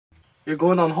You're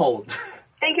going on hold.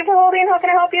 Thank you for holding. How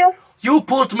can I help you? You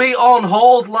put me on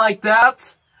hold like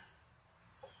that?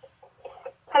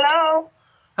 Hello?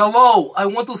 Hello, I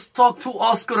want to talk to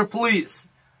Oscar, please.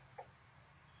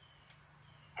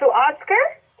 To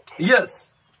Oscar? Yes.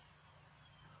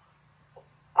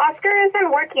 Oscar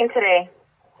isn't working today.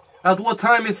 At what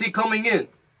time is he coming in?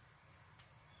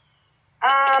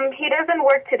 He doesn't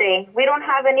work today. We don't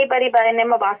have anybody by the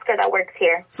name of Oscar that works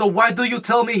here. So why do you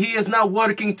tell me he is not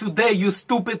working today, you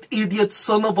stupid idiot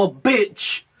son of a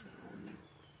bitch?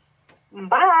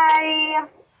 Bye.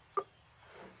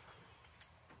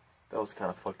 That was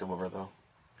kind of fucked him over, though.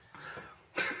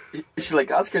 She's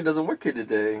like, Oscar doesn't work here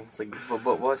today. It's like,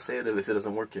 but why say it if it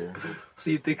doesn't work here? So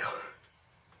you think...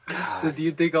 So do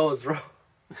you think I was wrong?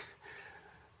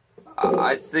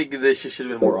 I think they should have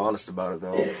been more honest about it,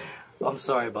 though. I'm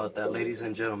sorry about that, ladies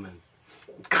and gentlemen.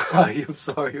 God, I'm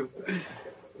sorry.